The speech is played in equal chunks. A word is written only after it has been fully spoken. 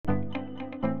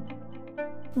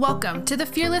Welcome to the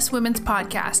Fearless Women's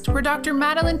Podcast, where Dr.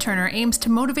 Madeline Turner aims to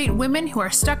motivate women who are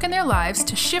stuck in their lives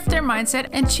to shift their mindset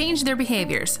and change their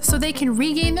behaviors so they can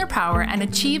regain their power and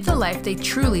achieve the life they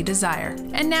truly desire.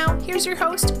 And now, here's your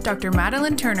host, Dr.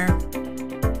 Madeline Turner.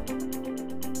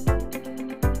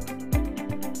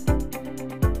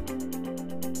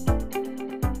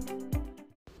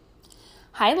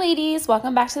 Hi ladies,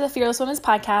 welcome back to the Fearless Women's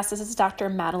Podcast. This is Dr.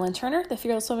 Madeline Turner, the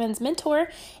Fearless Women's mentor,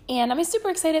 and I'm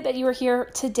super excited that you are here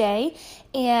today.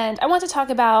 And I want to talk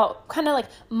about kind of like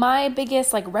my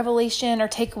biggest revelation or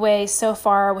takeaway so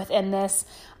far within this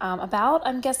about,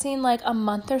 I'm guessing, like a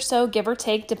month or so, give or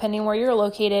take, depending where you're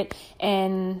located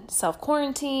in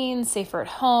self-quarantine, safer at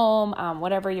home,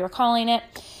 whatever you're calling it.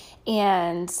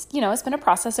 And, it's been a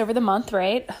process over the month,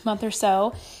 right? A month or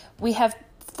so. We have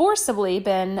forcibly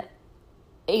been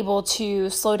able to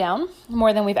slow down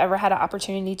more than we've ever had an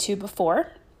opportunity to before.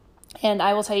 And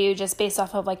I will tell you, just based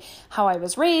off of how I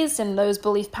was raised and those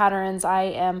belief patterns, I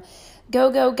am go,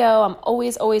 go, go. I'm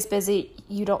always busy.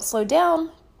 You don't slow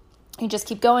down. You just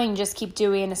keep going, you just keep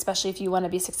doing, especially if you want to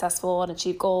be successful and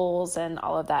achieve goals and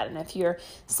all of that. And if you're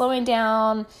slowing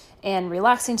down and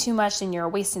relaxing too much, then you're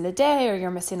wasting the day or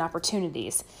you're missing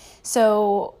opportunities.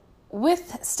 So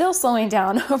with still slowing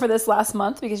down over this last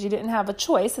month, because you didn't have a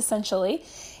choice, essentially,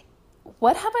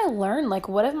 what have I learned?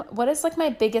 What is my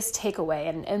biggest takeaway?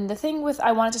 And the thing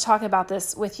I wanted to talk about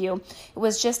this with you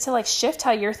was just to shift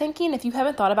how you're thinking. If you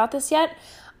haven't thought about this yet,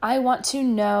 I want to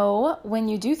know when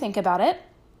you do think about it.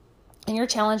 And your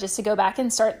challenge is to go back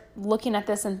and start looking at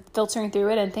this and filtering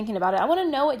through it and thinking about it. I want to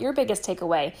know what your biggest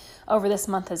takeaway over this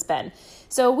month has been.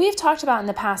 So we've talked about in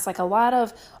the past, a lot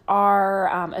of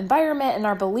our environment and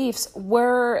our beliefs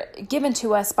were given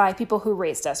to us by people who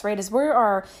raised us, right? As we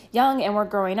are young and we're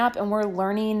growing up and we're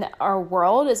learning our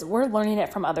world, we're learning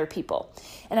it from other people.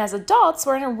 And as adults,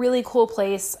 we're in a really cool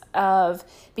place of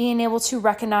being able to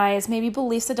recognize maybe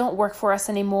beliefs that don't work for us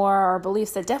anymore, or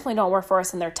beliefs that definitely don't work for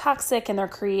us and they're toxic and they're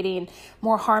creating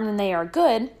more harm than they are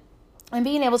good. And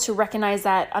being able to recognize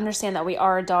that, understand that we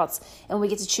are adults and we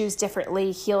get to choose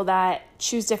differently, heal that,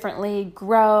 choose differently,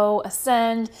 grow,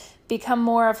 ascend, become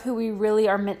more of who we really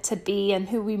are meant to be and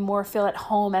who we more feel at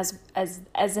home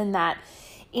as in that.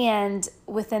 And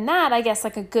within that, I guess a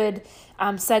good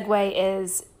segue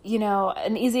is,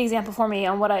 an easy example for me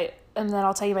on and then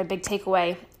I'll tell you my big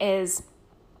takeaway is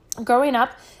growing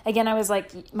up. Again, I was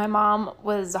my mom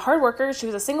was a hard worker. She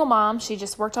was a single mom. She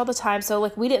just worked all the time.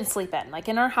 So we didn't sleep in.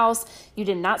 In our house, you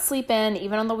did not sleep in,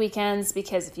 even on the weekends,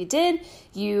 because if you did,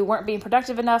 you weren't being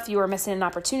productive enough. You were missing an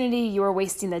opportunity. You were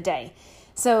wasting the day.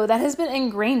 So that has been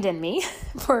ingrained in me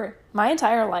for my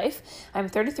entire life. I'm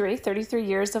 33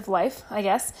 years of life, I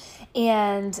guess.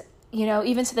 And,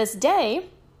 even to this day,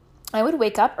 I would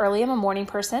wake up early. I'm a morning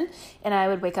person, and I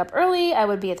would wake up early. I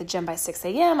would be at the gym by 6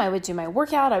 a.m. I would do my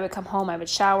workout. I would come home. I would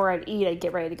shower. I'd eat. I'd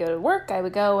get ready to go to work. I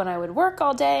would go and I would work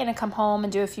all day, and I'd come home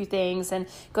and do a few things and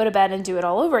go to bed and do it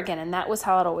all over again. And that was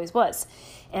how it always was.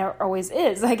 And it always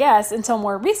is, I guess, until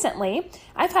more recently,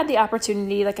 I've had the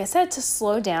opportunity, like I said, to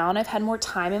slow down. I've had more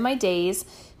time in my days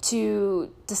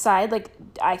to decide,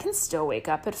 I can still wake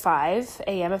up at 5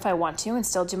 a.m. if I want to and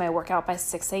still do my workout by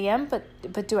 6 a.m.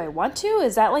 But do I want to?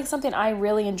 Is that something I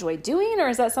really enjoy doing, or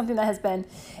is that something that has been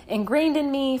ingrained in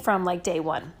me from day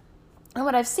one? And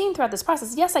what I've seen throughout this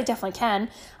process, yes, I definitely can.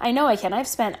 I know I can. I've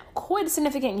spent quite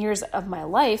significant years of my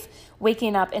life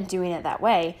waking up and doing it that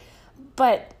way.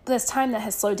 But this time that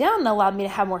has slowed down and allowed me to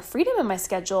have more freedom in my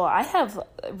schedule, I have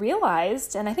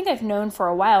realized, and I think I've known for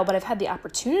a while, but I've had the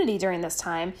opportunity during this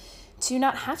time to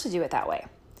not have to do it that way.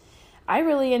 I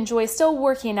really enjoy still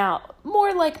working out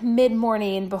more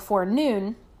mid-morning before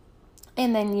noon.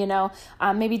 And then,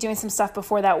 maybe doing some stuff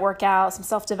before that workout, some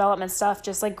self-development stuff,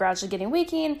 just gradually getting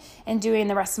waking and doing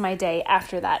the rest of my day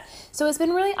after that. So it's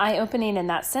been really eye-opening in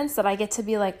that sense that I get to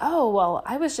be oh, well,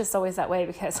 I was just always that way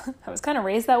because I was kind of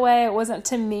raised that way. It wasn't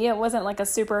a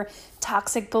super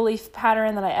toxic belief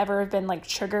pattern that I ever have been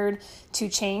triggered to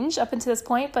change up until this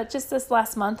point. But just this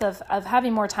last month of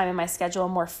having more time in my schedule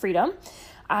and more freedom,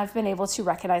 I've been able to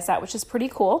recognize that, which is pretty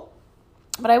cool.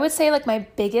 But I would say my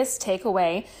biggest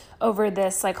takeaway over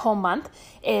this whole month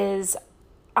is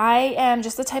I am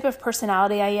just the type of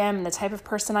personality I am and the type of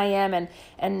person I am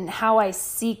and how I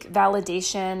seek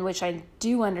validation, which I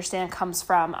do understand comes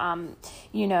from,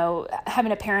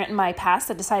 having a parent in my past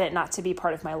that decided not to be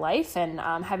part of my life and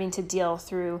having to deal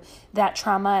through that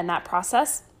trauma and that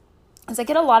process. Is I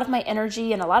get a lot of my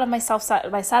energy and a lot of my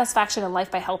satisfaction in life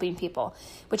by helping people,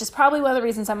 which is probably one of the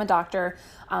reasons I'm a doctor.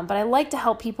 But I like to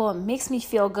help people. It makes me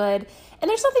feel good. And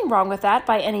there's nothing wrong with that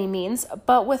by any means.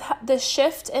 But with the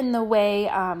shift in the way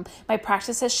my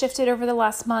practice has shifted over the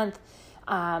last month,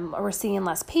 We're seeing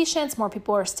less patients. More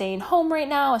people are staying home right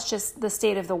now. It's just the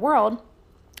state of the world.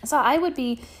 So I would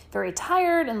be very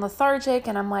tired and lethargic,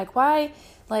 and I'm like, why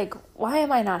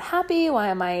am I not happy? Why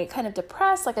am I kind of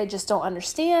depressed? Like, I just don't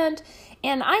understand.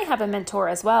 And I have a mentor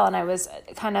as well, and I was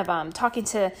kind of talking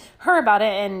to her about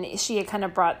it, and she had kind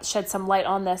of shed some light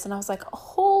on this, and I was like,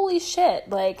 holy shit,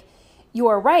 like, you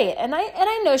are right. And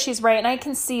I know she's right, and I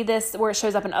can see this where it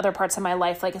shows up in other parts of my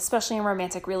life, like especially in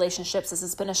romantic relationships. This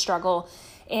has been a struggle.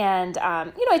 And,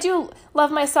 I do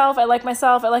love myself. I like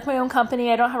my own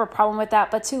company. I don't have a problem with that.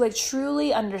 But to like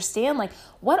truly understand, like,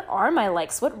 what are my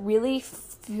likes? What really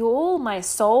fuel my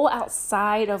soul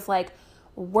outside of like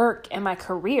work and my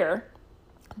career?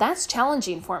 That's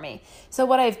challenging for me. So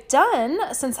what I've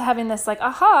done since having this like,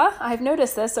 I've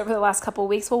noticed this over the last couple of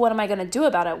weeks. Well, what am I going to do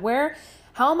about it?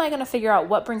 How am I going to figure out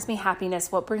what brings me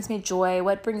happiness? What brings me joy?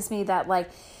 What brings me that like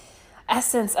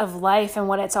essence of life and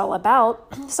what it's all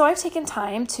about? So I've taken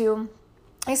time to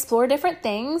explore different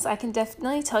things. I can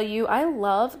definitely tell you, I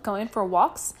love going for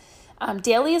walks.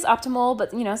 Daily is optimal,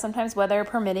 but sometimes weather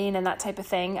permitting and that type of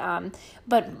thing.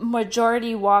 But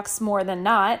majority walks more than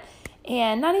not.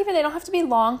 And they don't have to be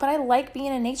long, but I like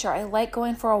being in nature. I like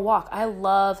going for a walk. I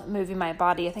love moving my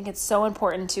body. I think it's so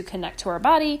important to connect to our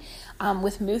body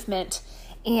with movement.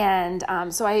 And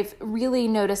so I've really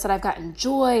noticed that I've gotten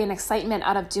joy and excitement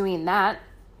out of doing that,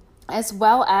 as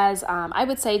well as I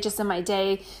would say just in my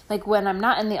day, like when I'm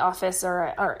not in the office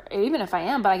or even if I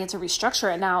am, but I get to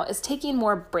restructure it now, is taking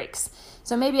more breaks.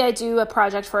 So maybe I do a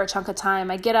project for a chunk of time.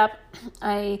 I get up,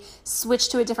 I switch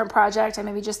to a different project. I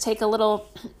maybe just take a little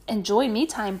enjoy me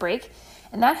time break.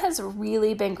 And that has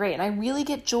really been great. And I really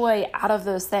get joy out of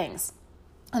those things.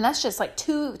 And that's just like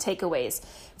 2 takeaways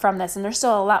from this. And there's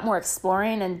still a lot more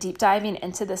exploring and deep diving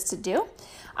into this to do.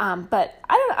 But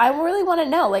I really want to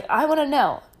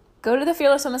know. Go to the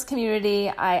Fearless Women's community.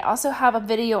 I also have a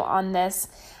video on this.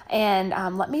 And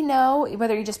let me know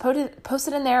whether you just post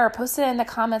it in there or post it in the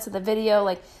comments of the video.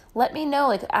 Like, let me know,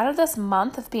 like, out of this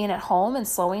month of being at home and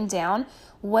slowing down,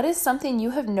 what is something you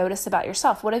have noticed about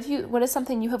yourself? What is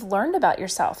something you have learned about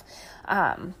yourself?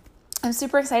 I'm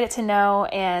super excited to know.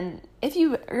 And if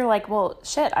you're like, well,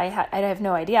 shit, I have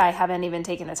no idea. I haven't even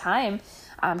taken the time,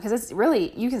 because it's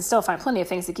really, you can still find plenty of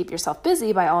things to keep yourself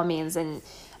busy by all means. And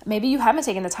maybe you haven't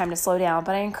taken the time to slow down,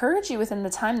 but I encourage you within the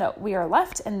time that we are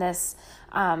left in this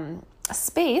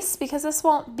space, because this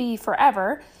won't be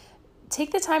forever,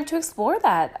 take the time to explore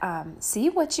that. See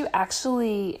what you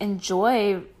actually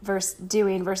enjoy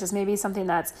doing versus maybe something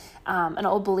that's an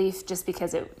old belief just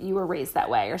because you were raised that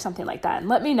way or something like that. And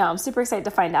let me know. I'm super excited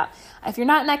to find out. If you're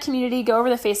not in that community, go over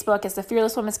to Facebook. It's the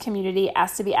Fearless Women's community.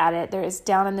 Ask to be added. There is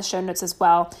down in the show notes as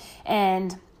well.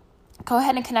 And go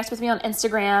ahead and connect with me on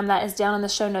Instagram. That is down in the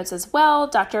show notes as well,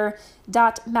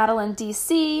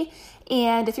 Dr.MadelineDC.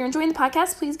 And if you're enjoying the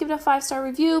podcast, please give it a 5-star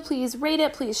review. Please rate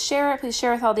it. Please share it. Please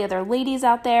share with all the other ladies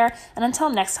out there. And until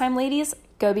next time, ladies,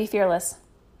 go be fearless.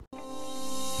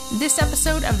 This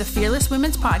episode of the Fearless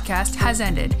Women's Podcast has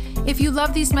ended. If you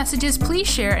love these messages, please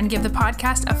share and give the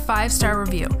podcast a 5-star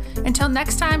review. Until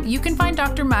next time, you can find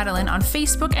Dr. Madeline on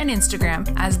Facebook and Instagram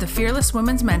as the Fearless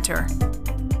Women's Mentor.